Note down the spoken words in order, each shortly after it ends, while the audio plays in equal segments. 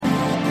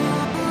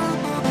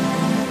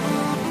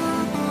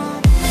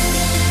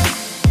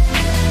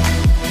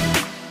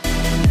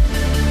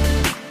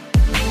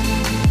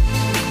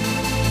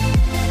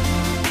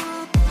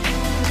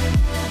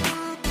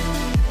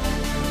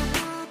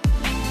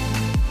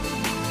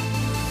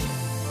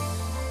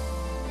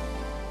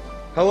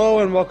Hello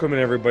and welcome,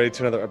 everybody,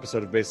 to another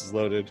episode of Bases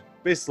Loaded.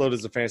 Bases Loaded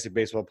is a fantasy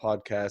baseball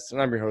podcast,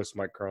 and I'm your host,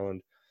 Mike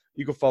Kurland.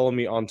 You can follow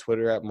me on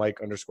Twitter at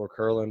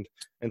Mike_Kurland.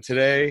 And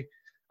today,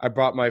 I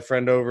brought my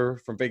friend over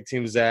from Big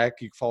Team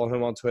Zach. You can follow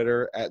him on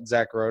Twitter at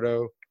Zach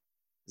Roto.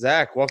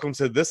 Zach, welcome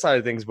to this side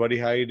of things, buddy.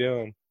 How you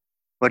doing?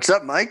 What's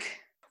up, Mike?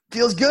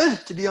 Feels good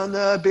to be on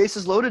the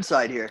Bases Loaded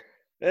side here.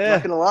 Yeah.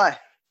 Not gonna lie.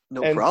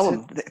 No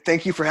problem.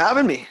 Thank you for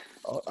having me.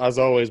 As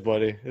always,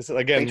 buddy. It's,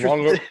 again,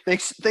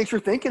 thanks for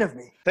thinking of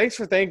me. Thanks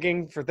for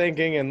thinking,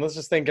 and let's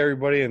just thank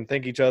everybody and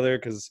thank each other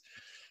because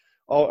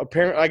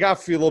apparently I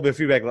got a little bit of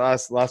feedback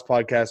last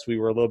podcast. We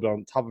were a little bit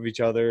on top of each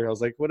other. I was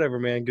like, whatever,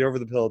 man, get over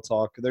the pillow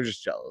talk. They're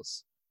just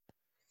jealous.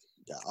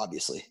 Yeah,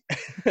 obviously.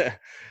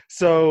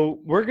 So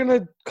we're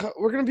gonna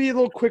be a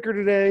little quicker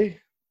today,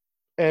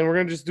 and we're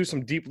gonna just do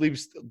some deep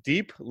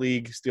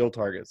league steal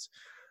targets.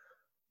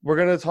 We're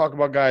going to talk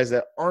about guys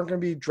that aren't going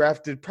to be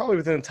drafted probably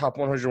within the top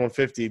 100,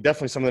 150.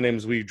 Definitely some of the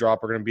names we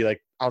drop are going to be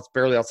like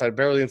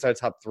barely inside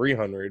top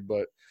 300.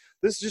 But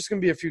this is just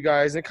going to be a few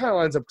guys. And it kind of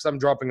lines up because I'm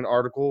dropping an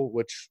article,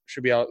 which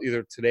should be out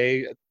either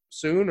today,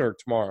 soon, or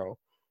tomorrow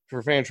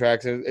for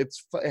Fantrax. And it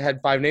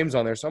had 5 names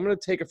on there. So I'm going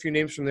to take a few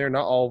names from there,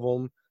 not all of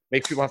them.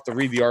 Make people have to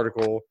read the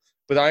article.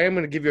 But I am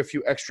going to give you a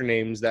few extra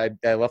names that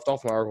I left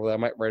off my article that I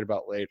might write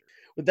about later.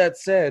 With that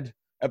said,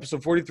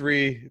 episode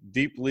 43,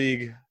 Deep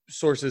League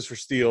sources for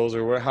steals,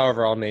 or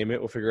however I'll name it.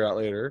 We'll figure it out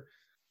later.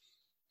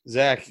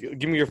 Zach,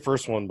 give me your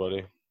first one,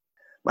 buddy.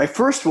 My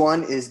first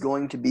one is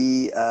going to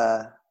be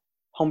a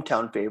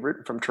hometown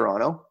favorite from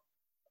Toronto,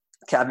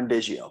 Cavan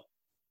Biggio.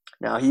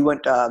 Now, he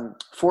went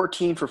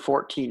 14 for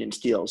 14 in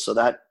steals, so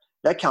that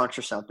counts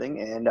for something.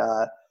 And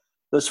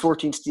those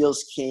 14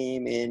 steals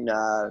came in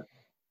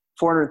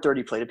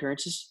 430 plate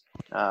appearances.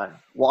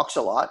 Walks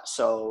a lot,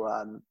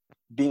 so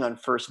being on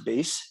first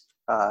base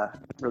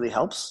really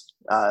helps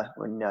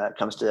when it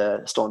comes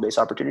to stolen base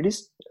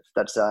opportunities. If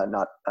that's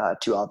not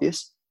too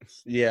obvious.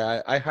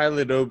 Yeah, I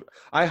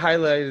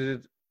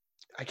highlighted.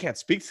 I can't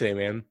speak today,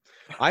 man.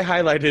 I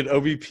highlighted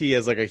OBP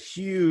as like a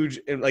huge,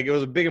 and like it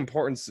was a big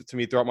importance to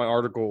me throughout my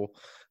article.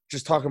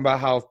 Just talking about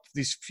how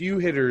these few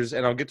hitters,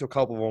 and I'll get to a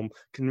couple of them,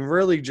 can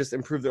really just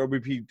improve their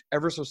OBP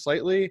ever so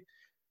slightly.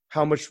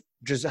 How much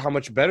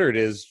better it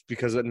is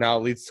because it now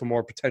leads to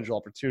more potential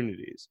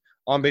opportunities.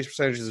 On-base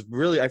percentage is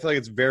really, I feel like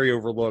it's very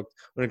overlooked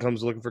when it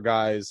comes to looking for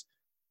guys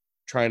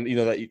trying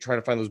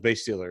to find those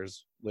base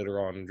stealers later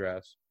on in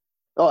drafts.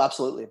 Oh,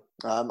 absolutely.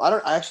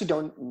 I actually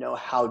don't know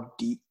how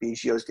deep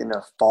Biggio is going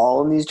to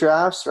fall in these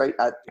drafts right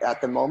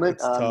at the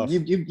moment.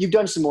 You've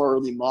done some more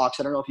early mocks.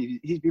 I don't know if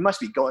he must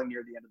be going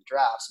near the end of the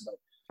drafts, but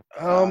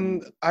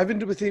I've been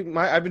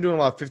doing a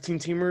lot of 15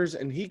 teamers,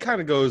 and he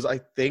kind of goes, I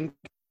think,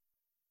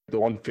 the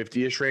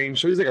 150-ish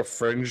range. So he's like a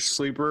fringe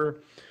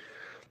sleeper.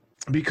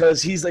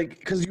 Because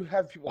you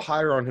have people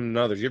higher on him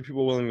than others. You have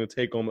people willing to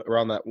take him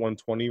around that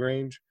 120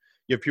 range.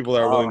 You have people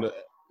that are willing to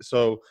 –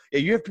 so, yeah,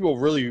 you have people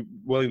really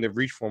willing to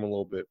reach for him a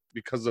little bit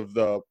because of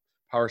the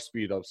power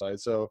speed upside.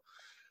 So,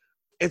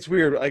 it's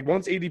weird. Like,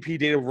 once ADP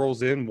data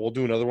rolls in, we'll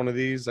do another one of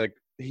these. Like,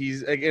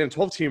 he's – again, a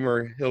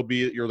 12-teamer, he'll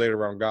be your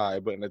later-round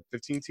guy. But in a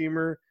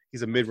 15-teamer,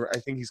 he's I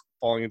think he's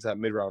falling into that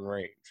mid-round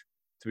range,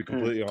 to be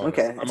completely honest.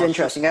 Okay, it's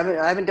interesting.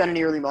 I haven't done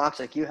any early mocks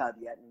like you have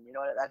yet. And you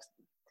know what?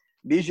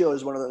 Biggio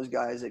is one of those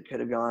guys that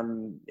could have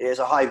gone is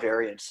a high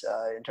variance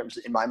in terms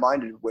of, in my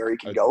mind, of where he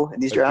can go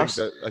in these drafts.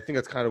 I think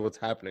that's kind of what's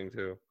happening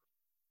too.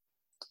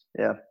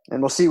 Yeah,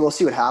 and we'll see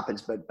what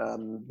happens, but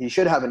he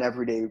should have an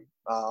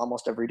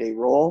almost everyday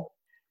role,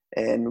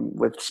 and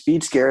with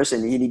speed scarce,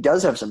 and he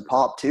does have some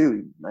pop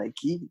too. Like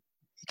he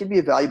could be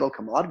a valuable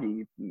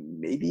commodity.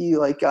 Maybe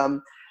like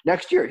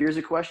next year. Here's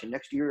a question: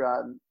 next year,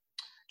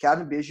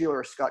 Cavan Biggio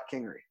or Scott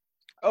Kingery?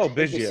 Oh,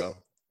 Biggio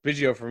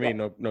for me,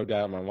 yeah. No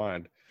doubt in my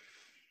mind.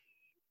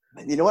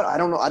 You know what? I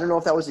don't know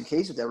if that was the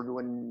case with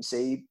everyone,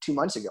 say 2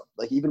 months ago.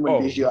 Like even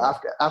when Biggio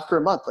after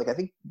a month, like I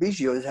think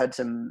Biggio has had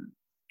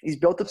he's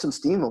built up some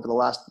steam over the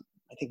last,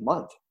 I think,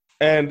 month.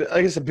 And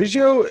like I said,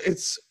 Biggio,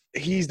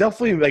 he's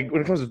definitely like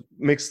when it comes to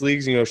mixed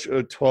leagues,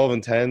 12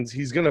 and 10s,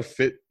 he's gonna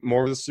fit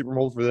more of the sleeper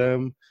mold for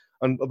them.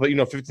 But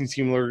 15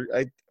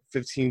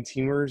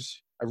 teamers,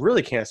 I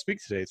really can't speak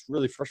today. It's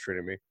really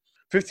frustrating me.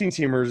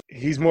 15-teamers,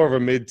 he's more of a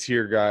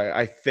mid-tier guy,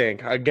 I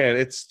think. Again,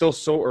 it's still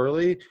so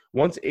early.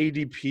 Once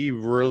ADP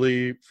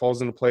really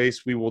falls into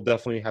place, we will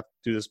definitely have to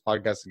do this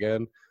podcast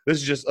again. This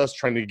is just us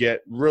trying to get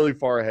really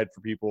far ahead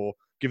for people,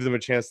 give them a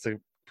chance to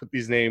put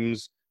these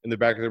names in the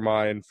back of their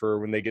mind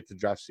for when they get to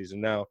draft season.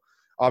 Now,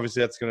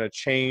 obviously, that's going to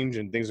change,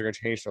 and things are going to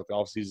change throughout the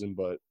offseason,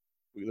 but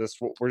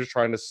we're just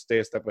trying to stay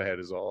a step ahead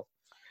is all.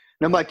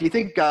 Now, Mike, do you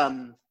think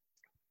Cavan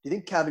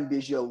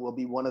Biggio will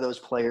be one of those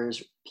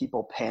players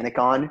people panic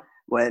on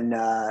when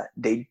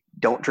they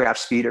don't draft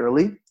speed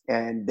early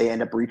and they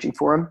end up reaching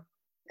for him,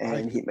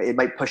 and it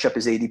might push up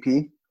his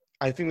ADP?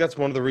 I think that's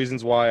one of the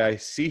reasons why I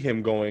see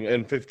him going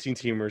in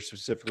 15-teamers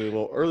specifically a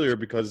little earlier,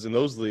 because in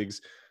those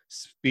leagues,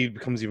 speed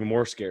becomes even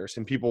more scarce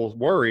and people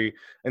worry.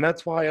 And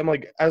that's why I'm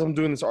like, as I'm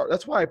doing this,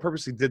 that's why I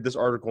purposely did this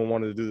article and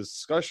wanted to do this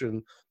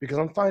discussion, because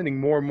I'm finding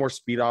more and more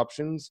speed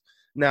options.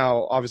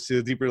 Now, obviously,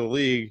 the deeper the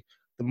league,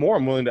 the more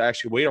I'm willing to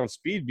actually wait on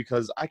speed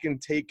because I can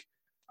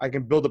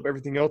build up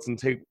everything else and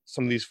take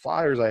some of these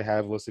flyers I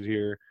have listed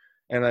here.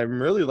 And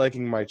I'm really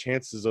liking my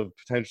chances of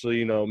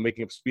potentially,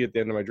 making up speed at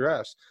the end of my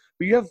drafts.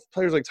 But you have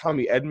players like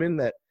Tommy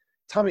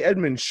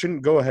Edman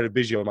shouldn't go ahead of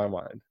Biggio in my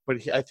mind.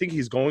 But I think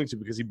he's going to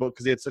because he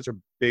had such a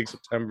big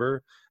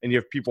September and you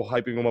have people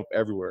hyping him up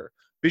everywhere.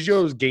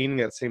 Biggio is gaining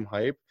that same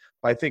hype.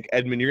 But I think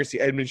you're going to see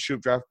Edman shoot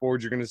up draft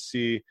boards. You're going to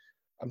see –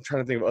 I'm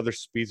trying to think of other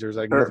speedsters.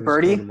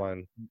 Birdie?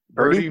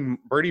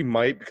 Birdie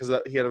might because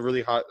he had a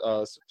really hot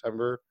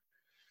September.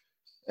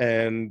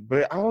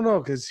 But I don't know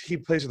because he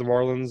plays with the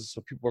Marlins,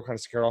 so people are kind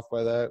of scared off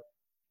by that.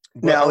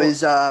 But now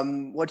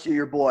what's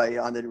your boy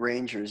on the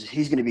Rangers?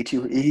 He's going to be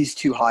he's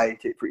too high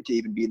to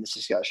even be in this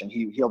discussion.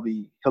 He'll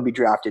be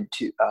drafted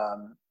to.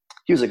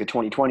 He was like a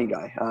 2020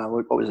 guy.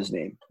 What was his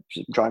name?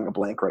 I'm drawing a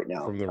blank right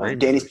now. From the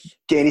Rangers.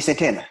 Danny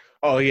Santana.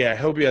 Oh yeah,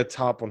 he'll be a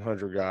top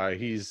 100 guy.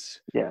 He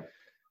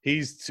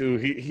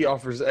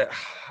offers.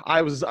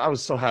 I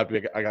was so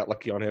happy I got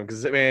lucky on him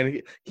because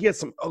man he had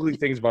some ugly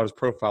things about his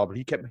profile, but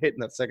he kept hitting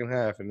that second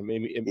half and it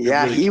made me.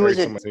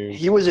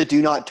 He was a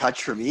do not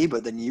touch for me,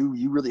 but then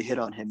you really hit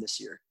on him this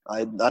year.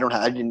 I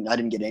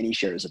didn't get any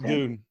shares of him.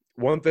 Dude,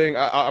 one thing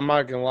I'm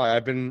not gonna lie,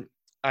 I'm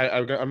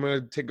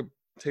gonna take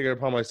it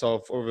upon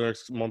myself over the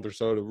next month or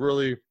so to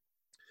really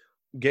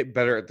get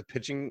better at the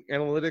pitching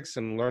analytics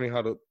and learning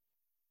how to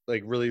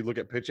like really look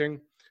at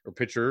pitching or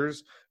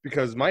pitchers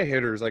because my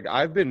hitters, like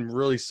I've been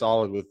really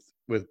solid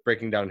with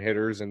breaking down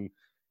hitters and,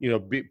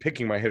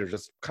 picking my hitters.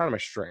 That's kind of my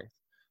strength.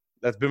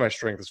 That's been my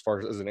strength as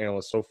far as an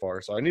analyst so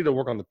far. So I need to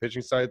work on the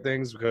pitching side of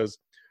things because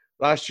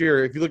last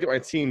year, if you look at my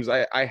teams,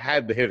 I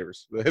had the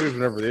hitters. The hitters were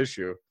never the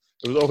issue.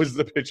 It was always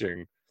the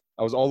pitching.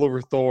 I was all over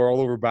Thor,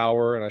 all over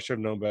Bauer, and I should have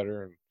known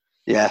better. And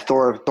yeah,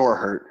 Thor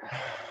hurt.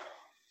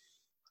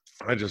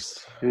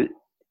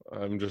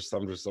 I'm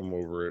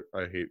over it.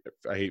 I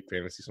hate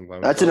fantasy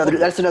sometimes. That's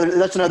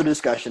another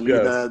discussion.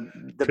 Yes.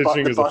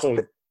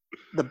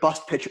 The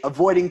bust pitch,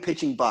 avoiding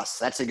pitching busts.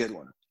 That's a good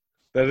one.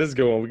 That is a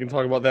good one. We can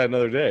talk about that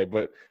another day.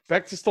 But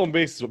back to stolen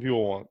bases, what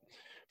people want.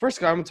 First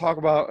guy I'm gonna talk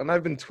about, and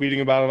I've been tweeting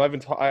about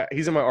him.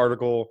 He's in my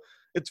article.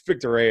 It's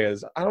Victor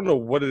Reyes. I don't know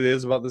what it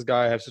is about this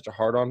guy I have such a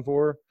hard on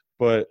for,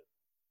 but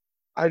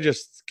I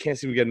just can't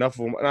seem to get enough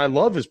of him. And I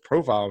love his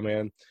profile,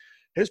 man.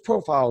 His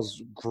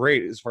profile's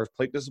great as far as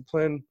plate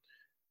discipline.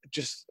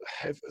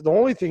 The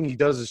only thing he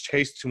does is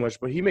chase too much,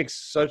 but he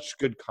makes such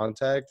good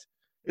contact.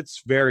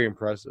 It's very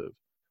impressive.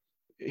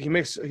 He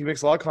makes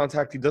a lot of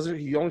contact.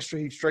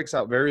 He strikes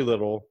out very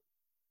little.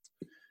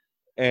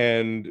 But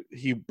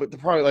the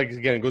problem, like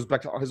again, it goes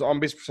back to his on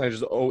base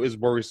percentage is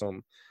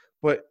worrisome.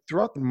 But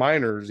throughout the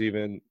minors,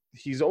 even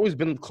he's always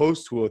been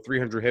close to a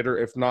 300 hitter,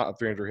 if not a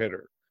 300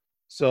 hitter.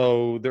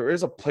 So there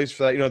is a place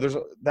for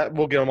that. That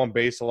will get him on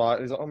base a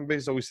lot. His on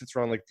base always sits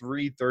around like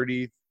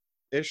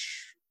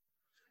 330-ish.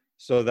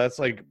 So that's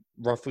like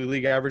roughly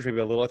league average, maybe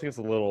a little. I think it's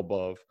a little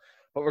above.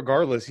 But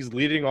regardless, he's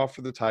leading off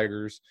for the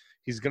Tigers.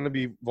 He's going to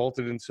be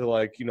vaulted into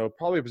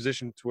probably a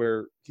position to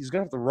where he's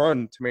going to have to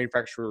run to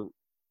manufacture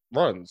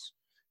runs.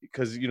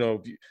 Because,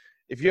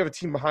 if you have a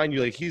team behind you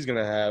like he's going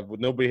to have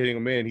with nobody hitting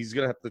him in, he's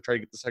going to have to try to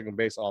get the second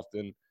base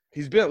often.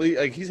 He's been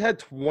he's had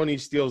 20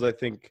 steals, I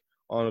think,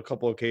 on a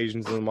couple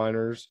occasions in the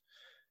minors.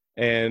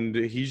 And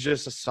he's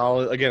just a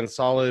solid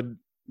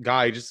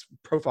guy. He just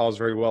profiles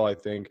very well, I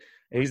think.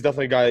 And he's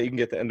definitely a guy that you can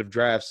get at the end of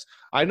drafts.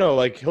 I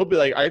know, he'll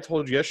be I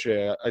told you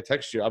yesterday, I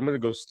texted you, I'm going to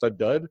go stud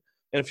dud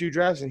in a few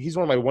drafts, and he's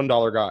one of my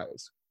 $1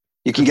 guys.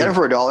 You can get him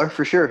for $1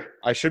 for sure.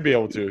 I should be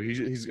able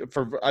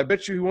to. I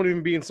bet you he won't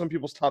even be in some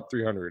people's top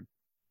 300.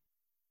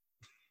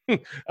 He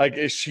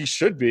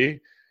should be.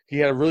 He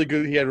had a really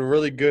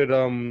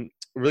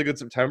good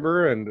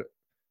September, and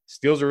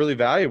steals are really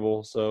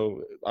valuable.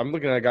 So I'm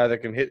looking at a guy that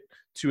can hit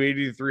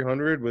 280 to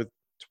 300 with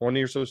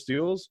 20 or so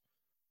steals.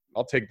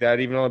 I'll take that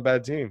even on a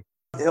bad team.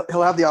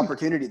 He'll have the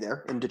opportunity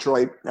there in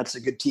Detroit. That's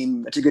a good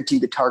team. That's a good team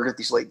to target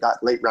these late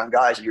round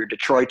guys. Your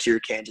Detroits,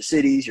 your Kansas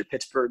Cities, your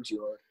Pittsburghs,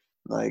 your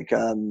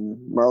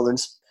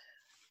Marlins.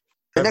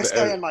 The next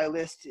guy on my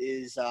list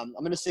is I'm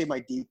going to save my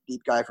deep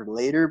guy for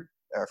later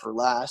or for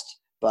last.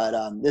 But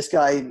this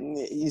guy,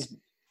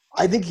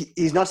 I think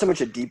he's not so much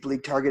a deep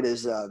league target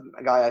as a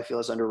guy I feel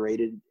is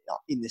underrated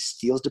in the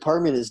steals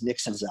department is Nick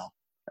Senzel.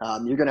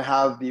 You're going to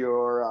have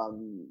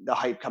the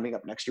hype coming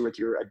up next year with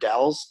your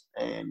Adeles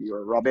and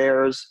your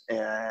Roberts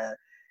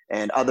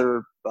and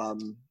other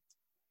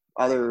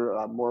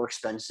more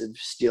expensive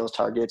steals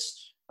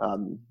targets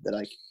that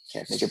I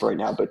can't think of right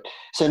now. But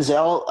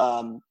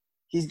Senzel,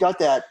 he's got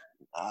that.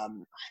 I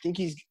think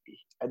he's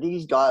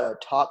got a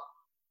top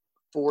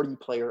 40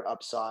 player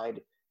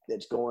upside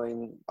that's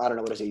going. I don't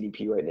know what his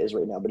ADP is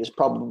right now, but he's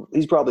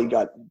probably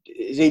got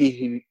his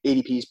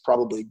ADP is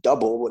probably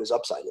double what his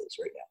upside is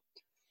right now.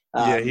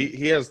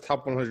 He has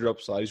top 100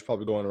 upside. He's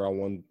probably going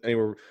around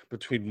anywhere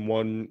between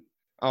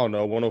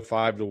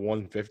 105 to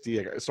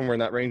 150, somewhere in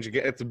that range.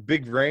 Again, it's a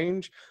big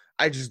range.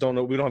 I just don't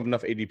know. We don't have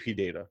enough ADP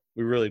data.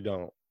 We really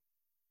don't.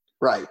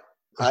 Right.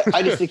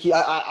 I just think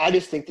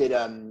that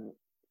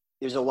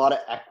there's a lot of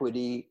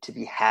equity to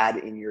be had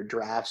in your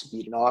drafts,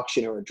 be it an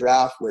auction or a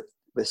draft with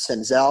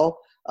Senzel.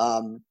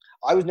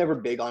 I was never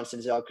big on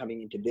Senzel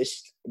coming into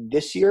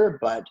this year,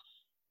 but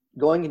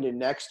going into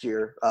next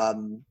year,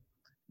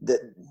 the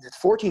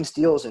 14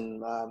 steals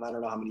and I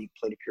don't know how many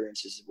plate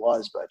appearances it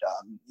was, but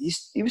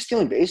he was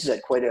stealing bases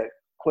at quite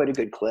a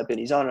good clip, and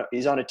he's on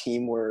a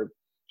team where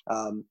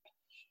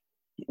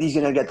he's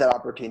going to get that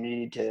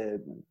opportunity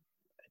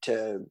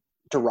to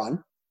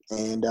run.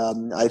 And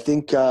I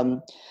think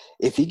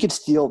if he could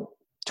steal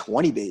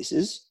 20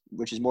 bases,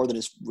 which is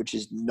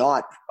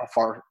not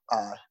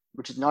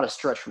a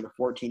stretch from the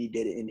 14 he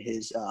did in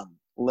his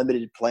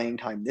limited playing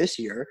time this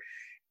year,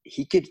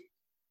 he could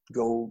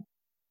go.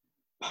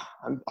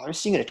 I'm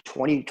seeing a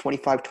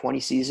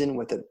 25-20 season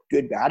with a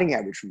good batting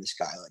average from this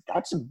guy. Like,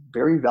 that's a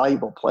very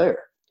valuable player.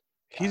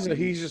 He's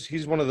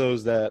one of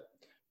those that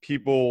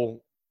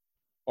people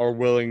are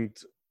willing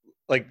to,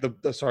 like,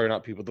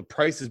 the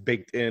price is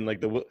baked in,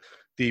 like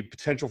the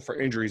potential for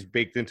injury is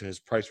baked into his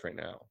price right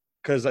now,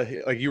 because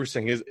like you were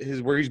saying,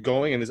 his where he's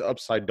going and his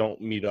upside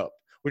don't meet up,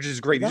 which is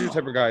great. These are the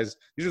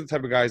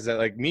type of guys that,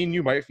 like, me and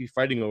you might be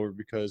fighting over,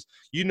 because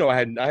I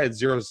had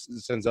 0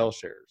 Senzel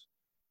shares.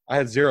 I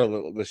had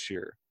 0 this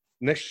year.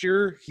 Next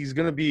year he's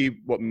gonna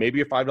be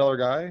maybe a $5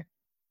 guy,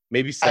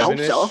 maybe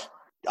 7-ish. I hope so.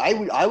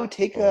 I would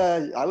take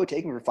him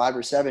for 5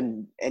 or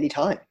 7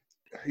 anytime.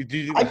 Do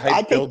you think the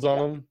hype builds on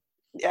him?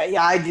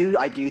 Yeah, I do.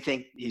 I do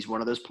think he's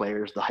one of those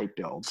players. The hype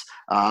builds.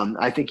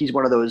 I think he's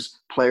one of those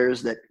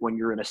players that when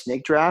you're in a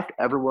snake draft,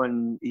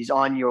 he's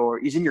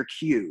in your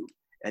queue,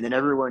 and then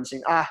everyone's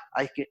saying, I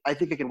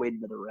think I can wait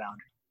another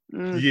round.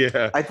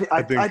 Yeah, I think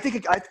I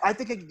could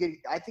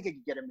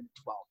get him in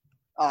the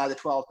 12th. The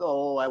 12th.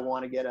 Oh,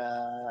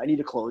 I need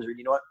a closer.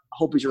 You know what? I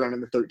hope he's around in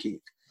the 13th.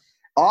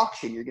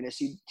 Auction, you're going to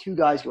see 2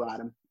 guys go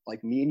at him,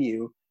 like me and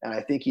you, and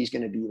I think he's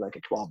going to be like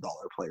a $12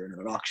 player in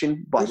an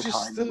auction by the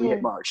time we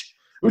hit March.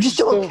 Which is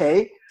still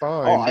okay.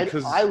 Fine.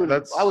 I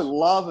would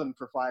love him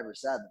for 5 or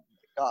 7.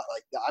 God,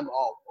 like, I'm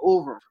all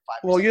over him for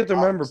 5 or 7. Well, you have to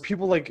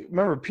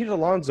remember Pete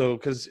Alonso,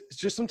 because it's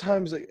just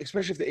sometimes, like,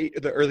 especially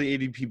if the early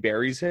ADP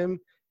buries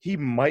him, he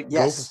might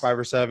go for 5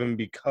 or 7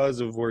 because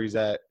of where he's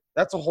at.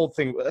 That's a whole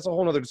thing. That's a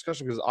whole other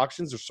discussion, because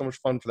auctions are so much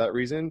fun for that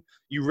reason.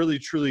 You really,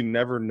 truly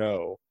never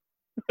know,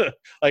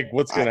 like,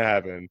 what's going to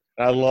happen.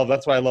 And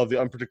that's why I love the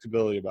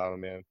unpredictability about him,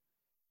 man.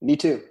 Me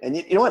too. And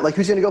you know what? Like,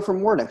 who's going to go for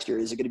more next year?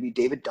 Is it going to be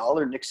David Dahl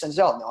or Nick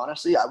Senzel? And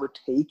honestly, I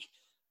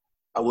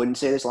wouldn't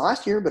say this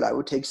last year, but I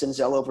would take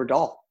Senzel over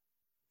Dahl.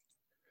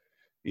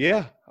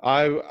 Yeah,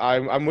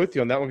 I'm with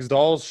you on that one, because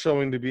Dahl's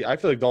showing to be – I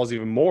feel like Dahl's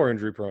even more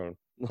injury prone.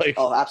 Like,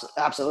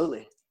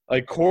 absolutely.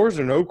 Like, cores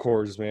or no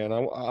cores, man.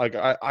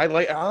 I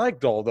like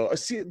Dahl, though.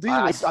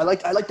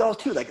 I like Dahl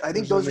too. Like, I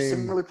think those are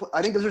similar.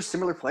 I think those are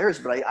similar players,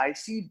 but I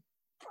see.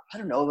 I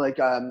don't know. Like,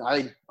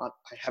 I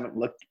haven't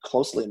looked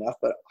closely enough,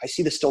 but I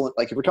see the stolen.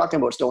 Like, if we're talking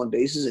about stolen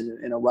bases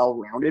and a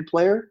well-rounded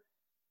player,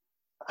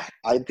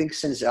 I think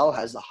Senzel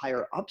has the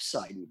higher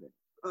upside. Even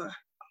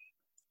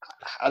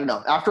I don't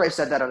know. After I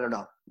said that, I don't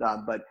know.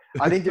 But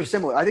I think they're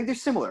similar. I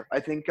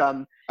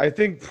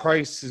think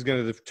price is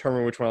going to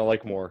determine which one I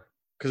like more,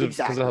 because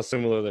of how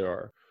similar they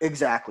are.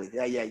 Exactly.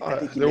 Yeah. I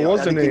think you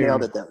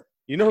nailed it there.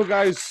 You know who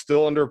guy is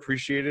still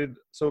underappreciated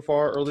so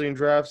far early in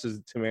drafts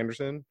is Tim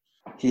Anderson.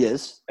 He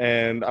is.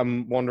 And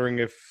I'm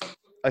wondering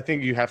I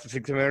think you have to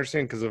take Tim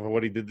Anderson because of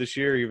what he did this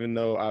year, even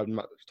though I'm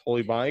not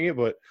totally buying it.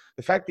 But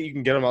the fact that you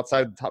can get him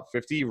outside the top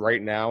 50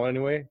 right now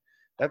anyway,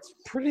 that's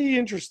pretty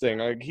interesting.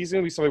 Like, he's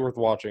going to be somebody worth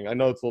watching. I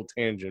know it's a little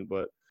tangent,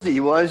 but – he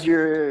was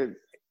your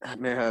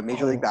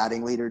Major League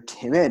batting leader,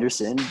 Tim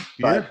Anderson.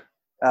 But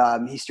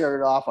he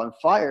started off on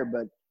fire,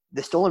 but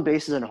the stolen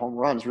bases and home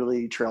runs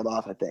really trailed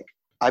off, I think.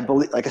 I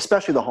believe, like,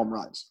 especially the home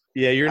runs.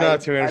 Yeah, you're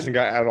not a Tim Anderson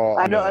guy at all.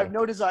 I know. I have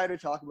no desire to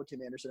talk about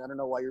Tim Anderson. I don't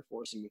know why you're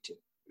forcing me to.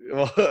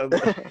 Well,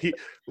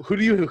 who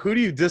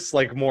do you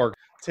dislike more,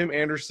 Tim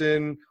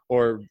Anderson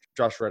or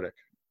Josh Reddick?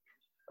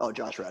 Oh,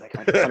 Josh Reddick,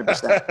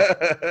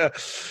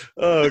 100%.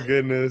 Oh,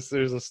 goodness.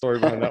 There's a story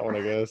behind that one,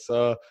 I guess.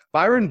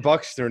 Byron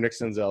Buxton or Nick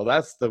Senzel.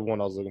 That's the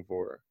one I was looking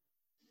for.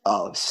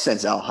 Oh,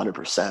 Senzel,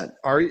 100%.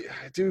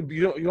 Dude,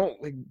 you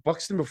don't like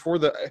Buxton before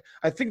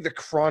I think the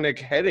chronic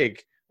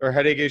headache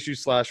issue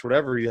 /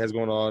 whatever he has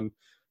going on,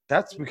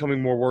 that's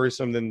becoming more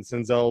worrisome than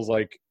Senzel's,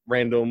 like,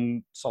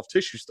 random soft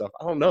tissue stuff.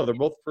 I don't know. They're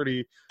both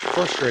pretty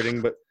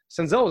frustrating, but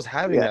Senzel was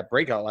having that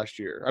breakout last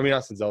year. I mean,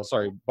 not Senzel,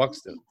 sorry,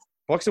 Buxton.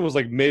 Buxton was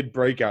like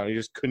mid-breakout, and he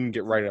just couldn't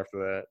get right after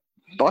that.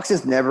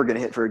 Buxton's never going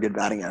to hit for a good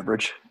batting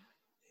average.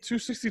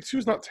 262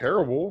 is not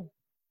terrible.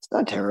 It's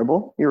not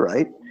terrible. You're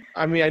right.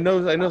 I mean, I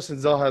know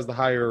Senzel has the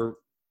higher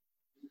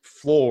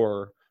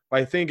floor, but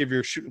I think if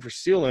you're shooting for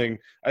ceiling,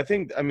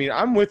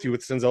 I'm with you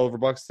with Senzel over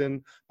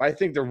Buxton, but I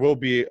think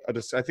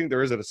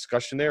there is a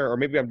discussion there, or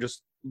maybe I'm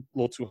just a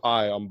little too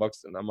high on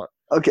Buxton. I'm not.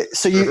 Okay,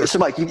 so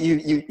Mike, you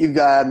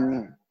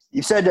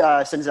said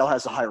Senzel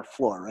has a higher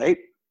floor, right?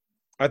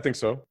 I think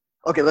so.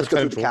 Okay, let's go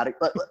through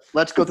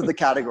the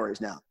categories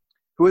now.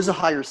 Who has a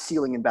higher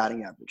ceiling in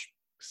batting average?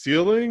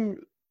 Ceiling,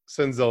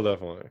 Senzel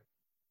definitely.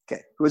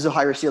 Okay, who has a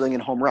higher ceiling in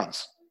home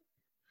runs?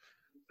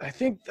 I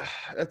think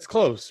that's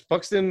close.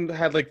 Buxton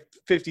had like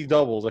 50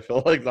 doubles. I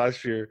feel like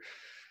last year.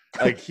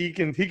 Like he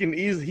can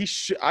easily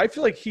I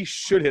feel like he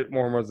should hit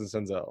more home runs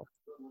than Senzel.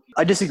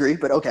 I disagree,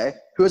 but okay.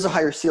 Who has a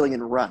higher ceiling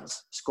in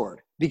runs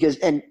scored?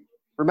 And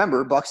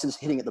remember, Buxton's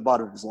hitting at the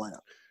bottom of his lineup.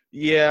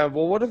 Yeah,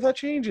 well, what if that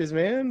changes,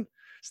 man?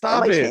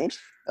 That might change.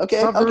 Okay,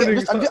 Stop okay.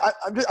 ruining,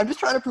 I'm just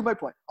trying to prove my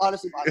point.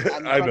 Honestly,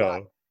 I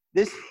know.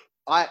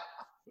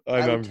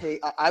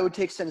 I would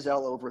take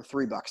Senzel over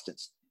 3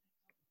 Buxtons.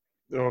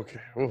 Okay.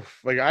 Oof.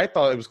 Like I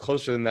thought it was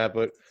closer than that,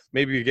 but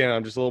maybe again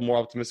I'm just a little more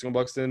optimistic on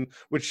Buxton.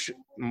 Which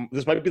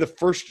this might be the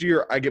first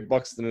year I get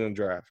Buxton in a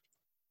draft.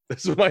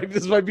 This might be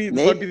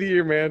the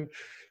year, man.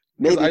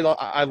 Because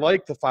I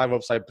like the 5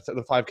 upside,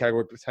 the 5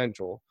 category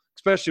potential,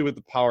 especially with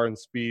the power and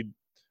speed.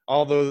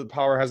 Although the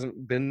power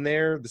hasn't been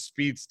there, the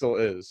speed still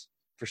is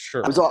for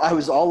sure. I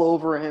was all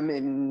over him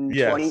in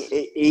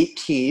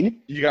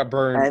 2018. You got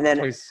burned, and then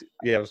it was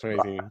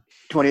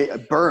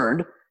 2018.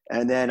 Burned.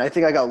 And then I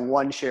think I got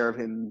 1 share of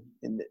him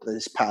in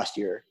this past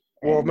year.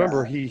 Well,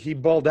 remember, he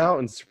balled out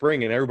in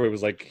spring, and everybody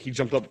was like, he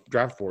jumped up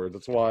draft board.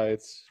 That's why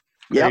it's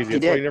crazy. Yep,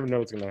 That's why you never know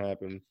what's going to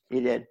happen. He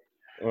did.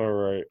 All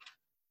right.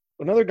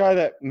 Another guy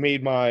that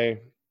made my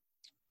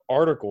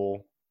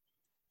article,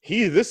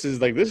 this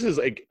is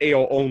like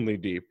AL only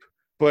deep,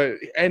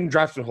 and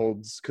draft and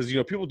holds, because,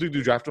 people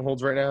do draft and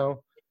holds right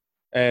now,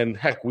 and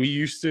heck, we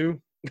used to.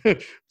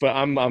 But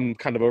I'm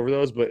kind of over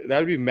those. But that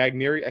would be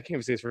Magneri. I can't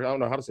even say his first. I don't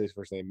know how to say his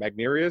first name.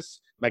 Magnerius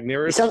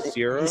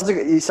Sierra.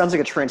 He sounds like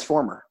a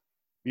transformer.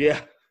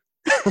 Yeah,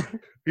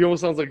 he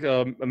almost sounds like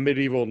a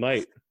medieval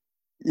knight.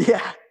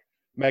 Yeah,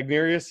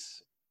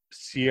 Magnerius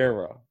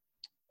Sierra.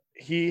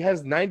 He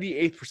has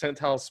 98th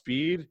percentile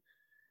speed,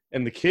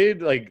 and the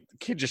kid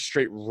just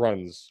straight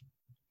runs.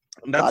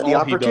 And that's got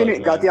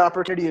the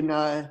opportunity in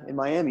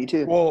Miami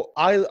too. Well,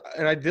 I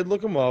did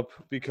look him up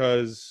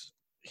because.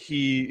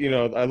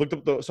 I looked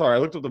up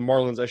the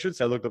Marlins. I should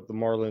say I looked up the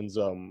Marlins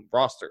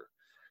roster.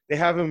 They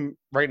have him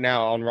right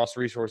now on roster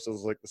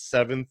resources like the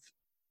 7th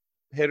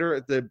hitter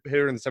in the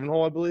 7th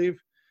hole, I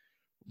believe.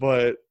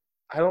 But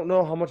I don't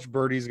know how much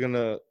Birdie's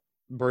gonna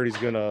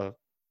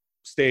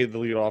stay the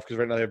lead off, because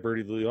right now they have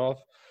Birdie the lead off.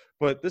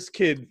 But this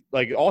kid,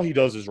 like, all he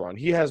does is run.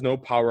 He has no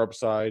power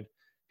upside.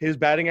 His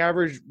batting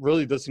average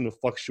really does seem to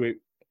fluctuate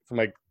from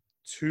like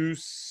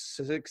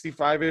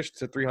 265-ish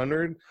to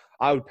 300.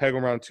 I would peg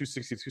him around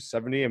 260,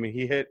 270. I mean,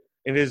 he hit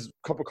in his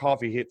cup of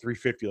coffee, he hit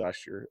 350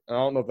 last year. I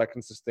don't know if that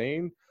can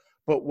sustain,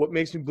 but what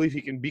makes me believe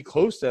he can be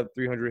close to that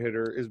 300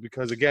 hitter is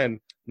because, again,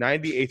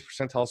 98th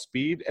percentile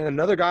speed, and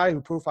another guy who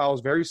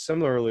profiles very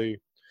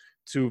similarly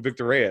to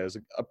Victor Reyes,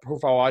 a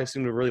profile I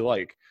seem to really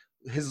like.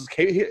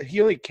 He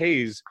only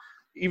Ks,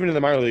 even in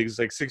the minor leagues,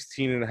 like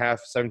 16.5,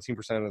 17%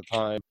 of the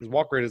time. His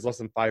walk rate is less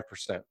than 5%.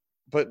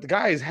 But the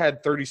guy's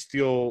had 30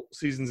 steal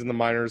seasons in the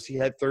minors. He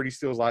had 30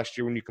 steals last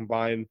year when you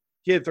combine.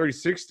 He had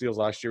 36 steals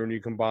last year when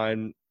you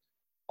combine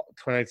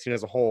 2019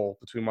 as a whole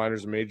between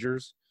minors and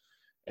majors.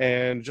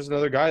 And just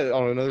another guy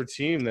on another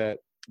team that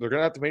they're going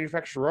to have to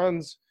manufacture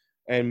runs,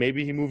 and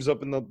maybe he moves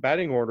up in the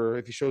batting order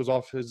if he shows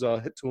off his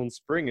hit tool in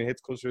spring and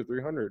hits closer to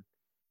 300.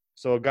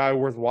 So a guy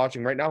worth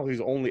watching. Right now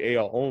he's only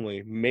AL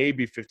only,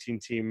 maybe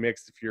 15-team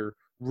mixed if you're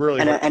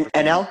really –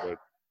 NL?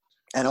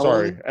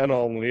 Sorry, NL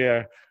only,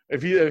 yeah.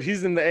 If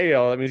he's in the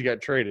AL, that means he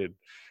got traded.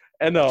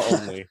 NL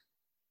only.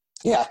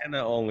 Yeah.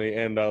 NL only.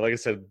 And like I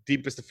said,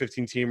 deepest of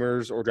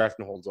 15-teamers or draft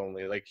and holds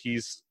only. Like,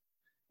 he's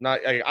not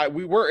 –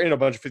 we were in a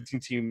bunch of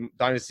 15-team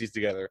dynasties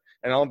together,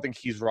 and I don't think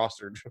he's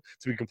rostered,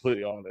 to be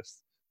completely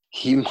honest.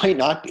 He might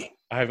not be.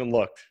 I haven't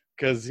looked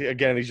because,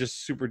 again, he's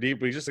just super deep.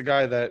 But he's just a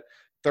guy that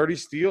 30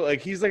 steal –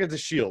 like, he's like a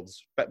DeShields.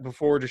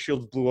 Before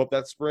DeShields blew up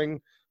that spring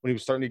when he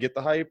was starting to get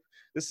the hype,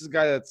 this is a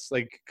guy that's,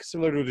 like,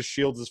 similar to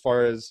DeShields as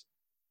far as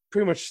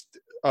pretty much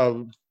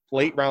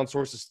late round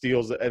source of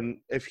steals. And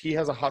if he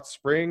has a hot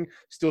spring,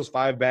 steals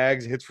 5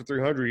 bags, hits for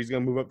 300, he's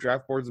going to move up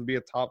draft boards and be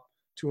a top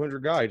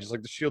 200 guy, just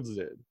like DeShields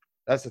did.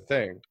 That's the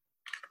thing.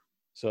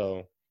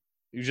 So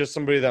you're just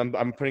somebody that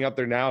I'm putting out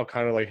there now,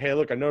 kind of like, hey,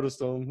 look, I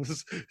noticed him.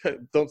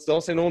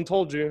 don't say no one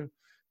told you,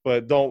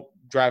 but don't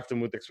draft him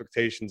with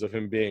expectations of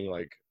him being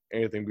like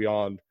anything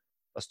beyond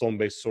a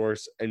stolen-based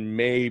source and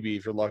maybe,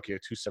 if you're lucky, a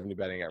 270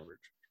 batting average.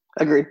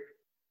 Agreed.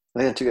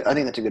 I think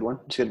that's a good one.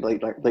 It's a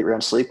good late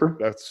round sleeper.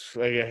 That's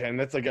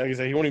like I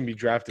said, he won't even be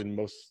drafted in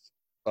most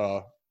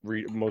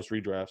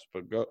redrafts.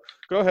 But go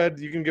ahead.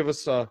 You can give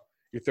us your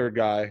third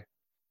guy.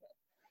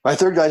 My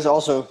third guy is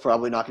also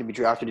probably not going to be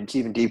drafted. It's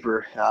even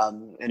deeper,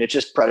 and it's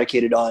just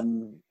predicated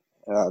on,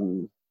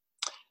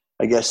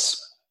 I guess,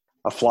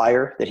 a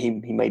flyer that he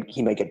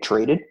might get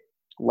traded,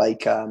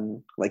 like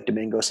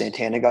Domingo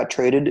Santana got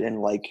traded,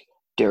 and like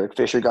Derek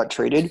Fisher got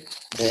traded.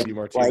 JD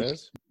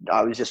Martinez.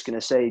 I was just going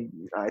to say,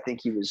 I think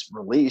he was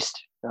released,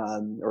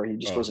 or he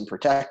just wasn't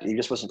protected. He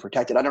just wasn't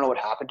protected. I don't know what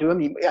happened to him.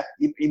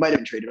 He might have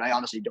been traded. I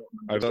honestly don't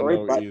remember. I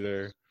don't know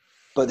either.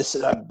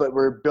 But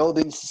we're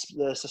building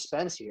the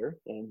suspense here,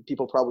 and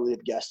people probably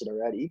have guessed it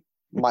already.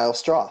 Miles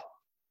Straw.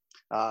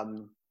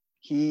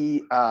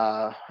 He,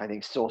 I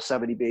think, stole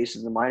 70 bases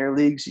in the minor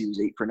leagues. He was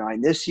 8 for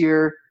 9 this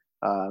year.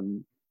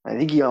 I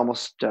think he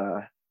almost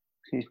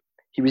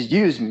he was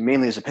used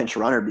mainly as a pinch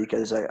runner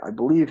because I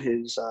believe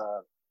his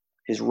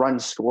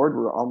runs scored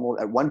were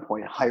almost at one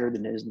point higher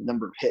than his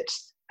number of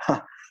hits.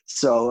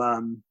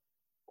 So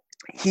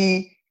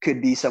he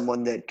could be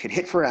someone that could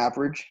hit for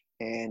average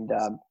and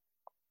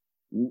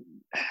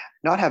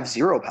not have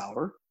zero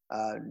power,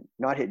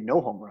 not hit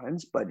no home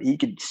runs, but he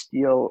could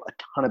steal a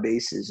ton of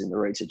bases in the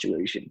right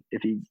situation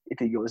if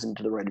he goes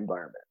into the right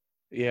environment.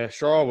 Yeah,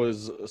 Shaw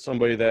was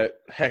somebody that,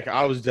 heck,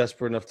 I was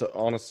desperate enough to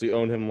honestly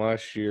own him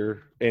last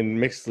year in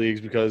mixed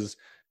leagues because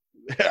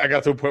I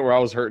got to a point where I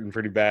was hurting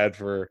pretty bad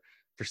for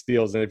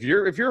steals. And if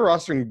you're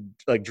rostering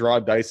like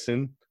Draw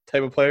Dyson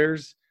type of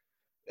players,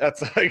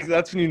 that's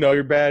when you know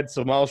you're bad.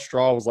 So Miles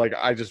Straw was like,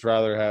 I'd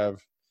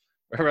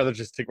rather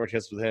just take my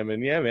chances with him.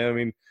 And yeah, man, I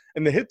mean,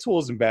 and the hit tool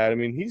isn't bad. I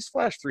mean, he's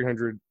flashed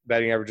 300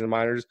 batting average in the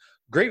minors.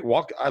 Great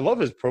walk. I love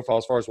his profile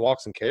as far as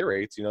walks and K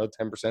rates. 10%,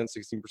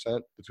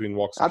 16% between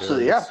walks. And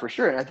Absolutely, K yeah, rates. for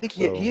sure. And I think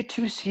he hit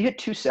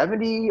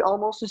 270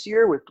 almost this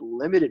year with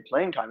limited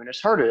playing time. And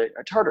it's harder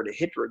to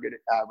hit for a good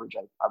average.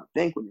 I would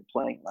think when you're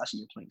playing less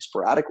and you're playing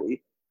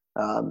sporadically.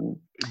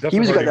 Definitely he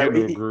was a hard guy to get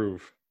that into a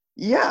groove.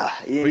 Yeah,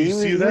 But you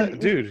see that,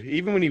 dude?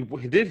 Even when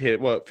he did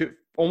hit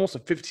almost a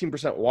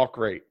 15% walk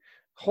rate.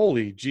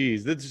 Holy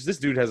jeez, this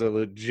dude has a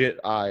legit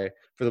eye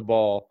for the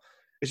ball.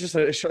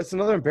 It's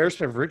another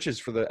embarrassment of riches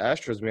for the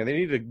Astros, man. They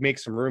need to make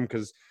some room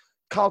because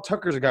Kyle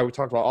Tucker's a guy we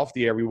talked about off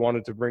the air we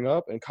wanted to bring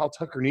up, and Kyle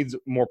Tucker needs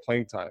more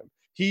playing time.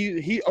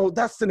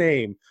 That's the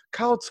name.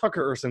 Kyle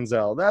Tucker or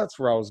Senzel. That's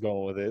where I was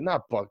going with it,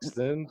 not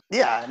Buxton.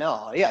 Yeah,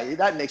 no, yeah,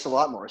 that makes a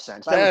lot more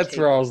sense. That's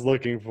where I was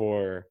looking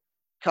for.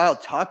 Kyle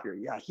Tucker,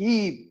 yeah,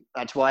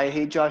 that's why I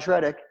hate Josh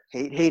Reddick.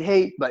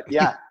 Hate, but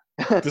yeah.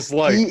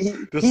 Dislike.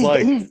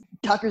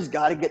 Tucker's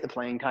got to get the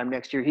playing time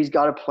next year. He's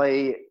got to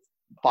play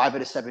 5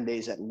 out of 7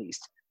 days at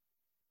least.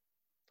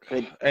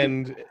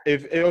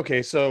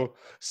 So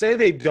say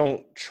they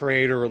don't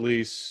trade or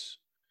release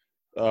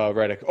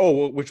Reddick.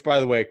 Oh, which by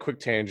the way, quick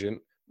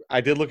tangent.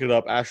 I did look it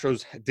up.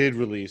 Astros did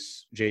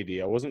release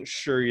JD. I wasn't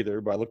sure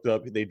either, but I looked it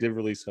up. They did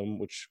release him,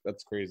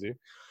 that's crazy.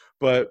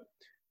 But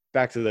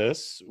back to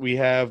this, we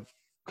have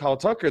Kyle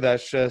Tucker.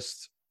 That's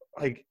just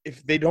like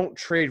if they don't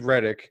trade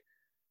Reddick,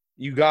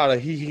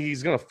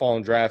 he's gonna fall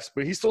in drafts,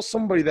 but he's still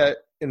somebody that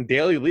in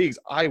daily leagues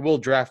I will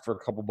draft for a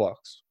couple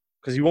bucks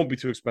because he won't be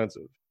too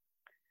expensive.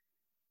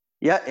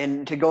 Yeah,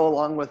 and to go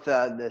along with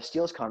the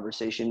steals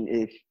conversation,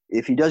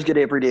 if he does get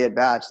everyday at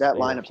bats, that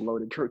lineup's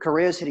loaded.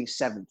 Correa's hitting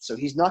 7th, so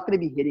he's not going to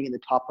be hitting in the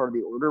top part of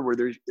the order where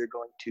they're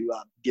going to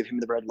give him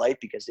the red light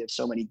because they have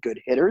so many good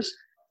hitters.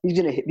 He's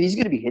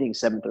gonna be hitting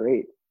 7th or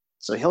 8th,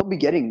 so he'll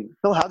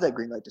have that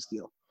green light to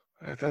steal.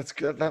 That's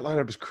good. That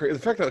lineup is crazy. The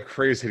fact that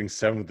Correa is hitting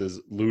 7th is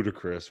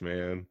ludicrous,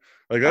 man.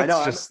 Like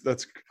that's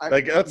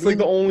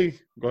the only.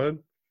 Go ahead.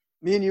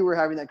 Me and you were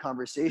having that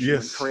conversation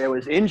when Yes. Correa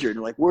was injured.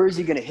 Like, where is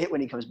he going to hit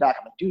when he comes back?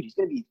 I'm like, dude, he's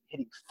going to be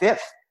hitting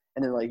 5th.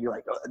 And then you're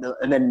like,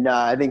 and then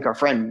I think our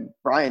friend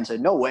Brian said,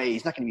 no way,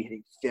 he's not going to be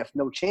hitting 5th,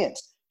 no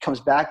chance.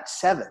 Comes back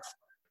 7th.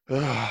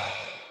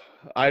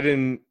 I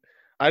didn't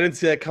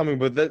see that coming,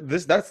 but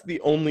that's the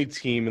only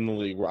team in the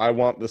league where I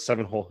want the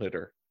 7-hole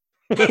hitter.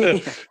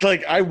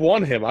 Like I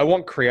want him. I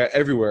want Correa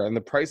everywhere, and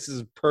the price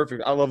is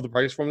perfect. I love the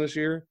price for him this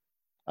year.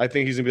 I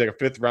think he's gonna be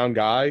like a 5th round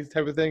guy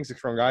type of thing,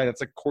 6th round guy, and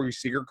that's like Corey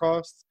Seager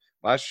cost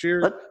last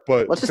year.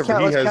 Let's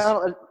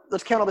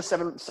count all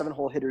the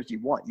seven-hole hitters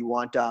you want. You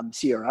want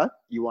Sierra.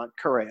 You want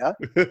Correa.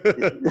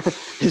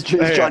 Is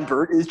John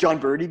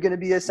Birdie going to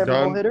be a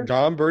 7-hole hitter?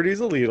 John Birdie's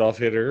a leadoff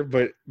hitter,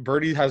 but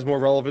Birdie has more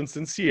relevance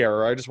than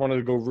Sierra. I just wanted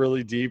to go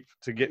really deep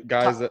to get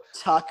guys that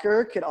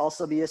Tucker could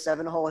also be a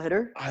 7-hole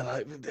hitter. I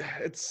like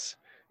it's.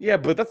 Yeah,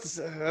 but that's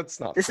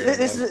not. This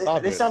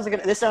sounds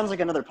like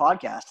another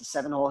podcast. The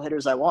 7-hole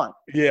hitters I want.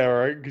 Yeah,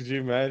 right. Could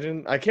you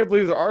imagine? I can't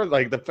believe there are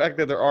the fact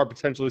that there are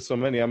potentially so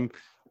many. I'm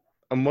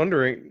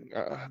wondering.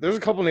 There's a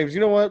couple names. You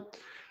know what?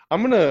 We're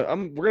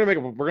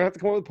gonna have to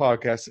come up with a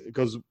podcast. It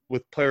goes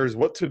with players,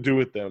 what to do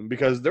with them,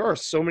 because there are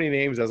so many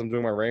names as I'm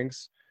doing my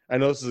ranks. I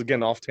know this is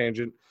again off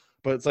tangent,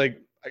 but it's like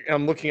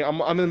I'm looking.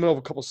 I'm in the middle of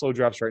a couple slow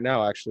drafts right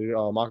now, actually,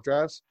 mock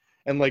drafts.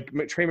 And like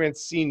Trey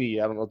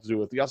Mancini, I don't know what to do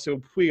with.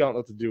 Yasiel Puig, I don't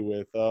know what to do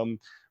with.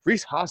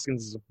 Reese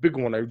Hoskins is a big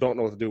one. I don't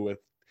know what to do with.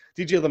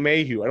 DJ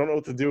LeMahieu, I don't know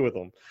what to do with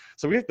them.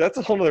 So that's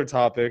a whole other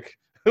topic.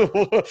 Like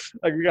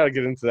we got to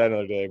get into that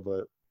another day.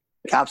 But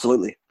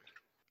absolutely,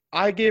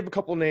 I gave a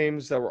couple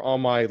names that were on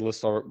my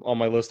list. On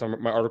my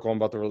article I'm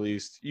about to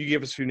release. You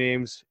gave us a few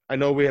names. I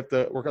know we have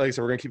to. Like I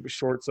said, we're gonna keep it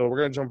short, so we're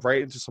gonna jump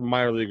right into some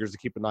minor leaguers to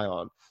keep an eye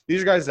on.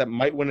 These are guys that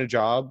might win a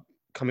job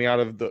coming out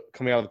of the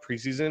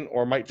preseason,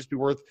 or might just be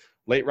worth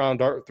late round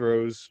dart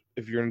throws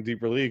if you're in a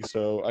deeper league.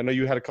 So I know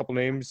you had a couple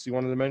names you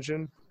wanted to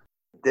mention.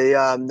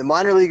 The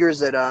minor leaguers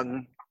that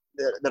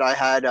I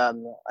had, I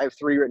have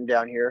 3 written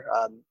down here.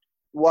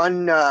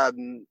 One I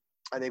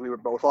think we were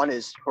both on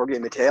is Jorge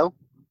Mateo.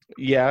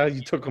 Yeah,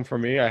 you took him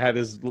from me. I had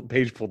his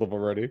page pulled up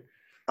already.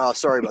 Oh,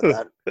 sorry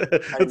about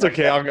that. That's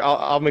okay.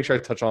 I'll make sure I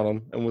touch on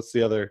him. And what's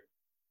the other?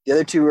 The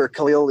other 2 are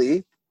Khalil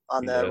Lee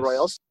on the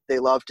Royals. They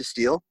love to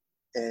steal,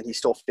 and he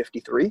stole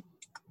 53.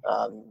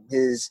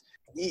 His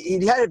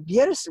he had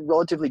a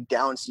relatively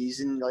down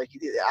season. Like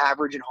the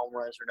average in home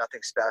runs were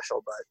nothing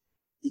special, but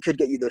he could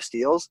get you those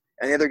steals.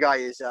 And the other guy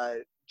is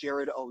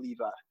Jared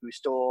Oliva, who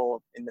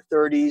stole in the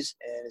 30s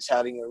and is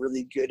having a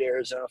really good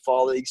Arizona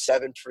Fall League,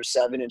 7 for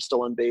 7 in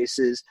stolen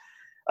bases.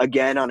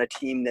 Again, on a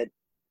team that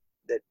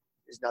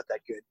is not that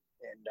good,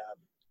 and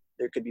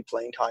there could be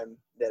playing time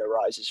that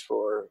arises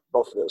for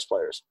both of those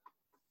players.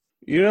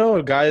 You know,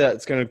 a guy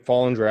that's going to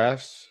fall in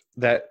drafts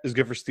that is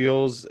good for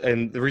steals,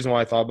 and the reason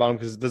why I thought about him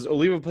because does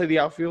Oliva play the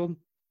outfield?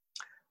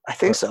 I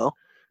think so.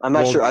 I'm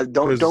not sure.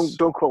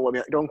 Don't quote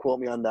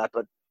me on that,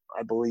 but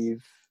I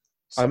believe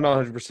so. I'm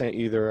not 100%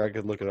 either. I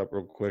could look it up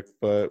real quick,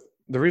 but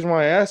the reason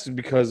why I asked is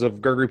because of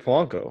Gregory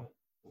Polanco.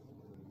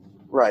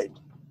 Right.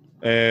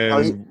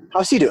 And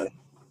how's he doing?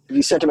 Have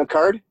you sent him a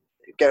card?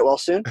 Get it well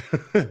soon.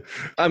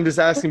 I'm just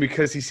asking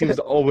because he seems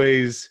to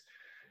always.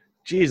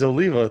 Geez,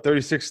 Oliva,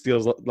 36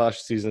 steals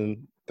last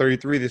season,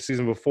 33 the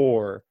season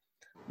before.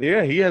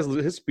 Yeah,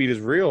 his speed is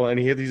real, and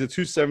he's a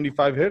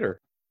 275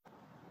 hitter.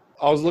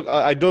 I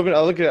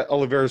look at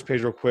Oliveira's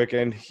page real quick,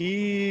 and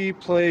he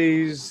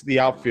plays the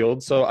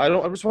outfield. So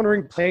I'm just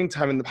wondering playing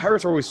time. And the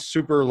Pirates are always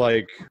super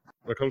when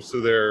it comes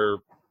to their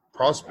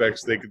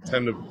prospects, they could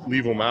tend to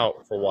leave them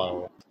out for a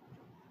while.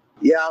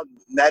 Yeah,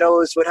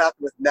 Meadows. What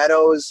happened with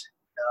Meadows?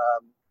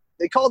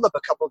 They called up a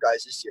couple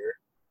guys this year.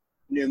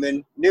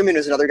 Newman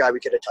is another guy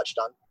we could have touched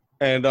on.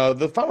 And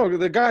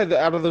the guy that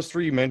out of those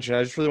three you mentioned,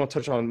 I just really want to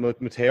touch on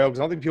Mateo because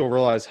I don't think people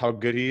realize how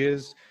good he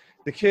is.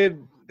 The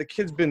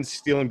kid's been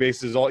stealing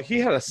bases he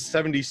had a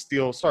 70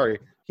 steal. Sorry,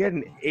 he had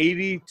an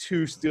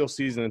 82 steal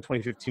season in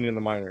 2015 in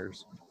the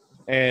minors,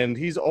 and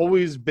he's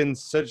always been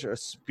such a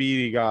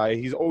speedy guy.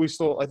 He's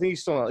always I think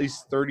he's stolen at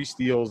least 30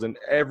 steals in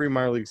every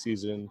minor league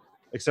season,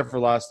 except for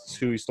the last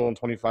two. He's stolen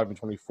 25 and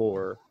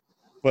 24.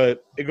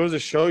 But it goes to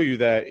show you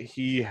that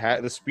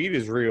the speed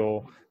is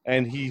real,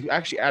 and he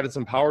actually added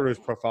some power to his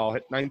profile,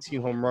 hit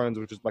 19 home runs,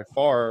 which is by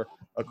far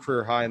a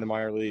career high in the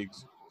minor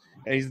leagues.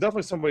 And he's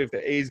definitely somebody, if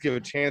the A's give a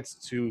chance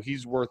to,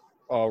 he's worth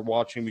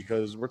watching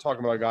because we're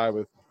talking about a guy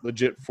with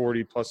legit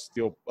 40-plus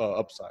steal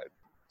upside.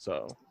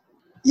 So,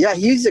 yeah,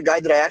 he's a guy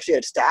that I actually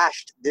had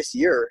stashed this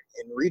year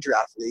in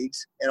redraft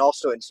leagues and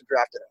also in some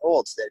drafted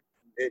holds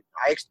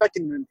I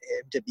expected him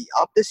to be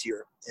up this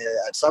year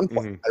at some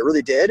point. Mm-hmm. I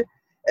really did.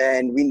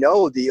 And we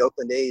know the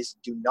Oakland A's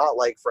do not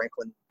like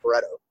Franklin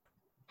Barreto.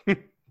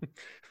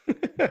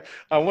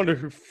 I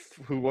wonder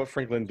what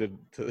Franklin did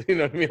to, you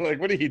know what I mean? Like,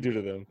 what did he do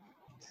to them?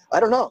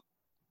 I don't know.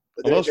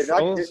 But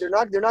they're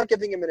not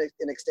giving him an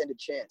extended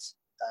chance.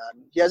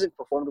 He hasn't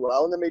performed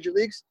well in the major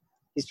leagues.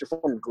 He's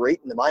performed great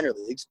in the minor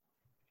leagues.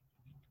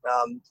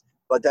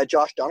 But that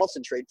Josh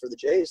Donaldson trade for the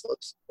Jays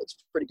looks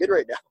pretty good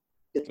right now.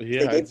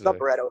 They gave up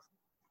Barreto.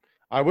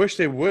 I wish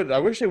they would. I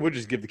wish they would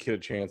just give the kid a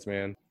chance,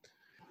 man.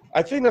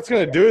 I think that's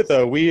going to do it,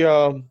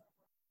 though.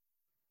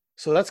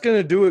 So that's going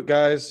to do it,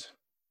 guys.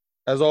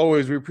 As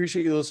always, we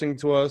appreciate you listening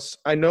to us.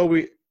 I know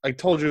I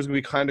told you it was going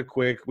to be kind of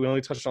quick. We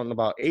only touched on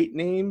about 8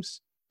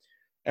 names,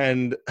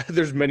 and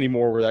there's many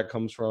more where that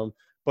comes from.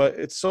 But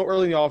it's so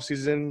early in the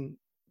offseason.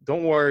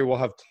 Don't worry, we'll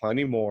have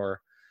plenty more.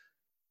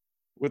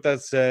 With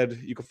that said,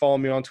 you can follow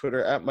me on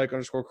Twitter at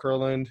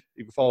Mike_Curland.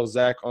 You can follow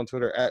Zach on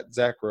Twitter at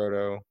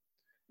ZachRoto.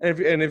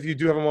 And if you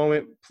do have a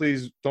moment,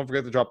 please don't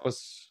forget to drop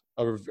us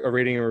a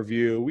rating and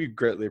review. We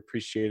greatly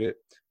appreciate it.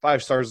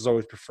 5 stars is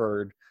always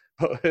preferred.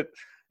 But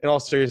in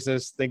all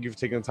seriousness, thank you for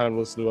taking the time to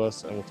listen to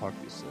us, and we'll talk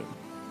to you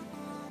soon.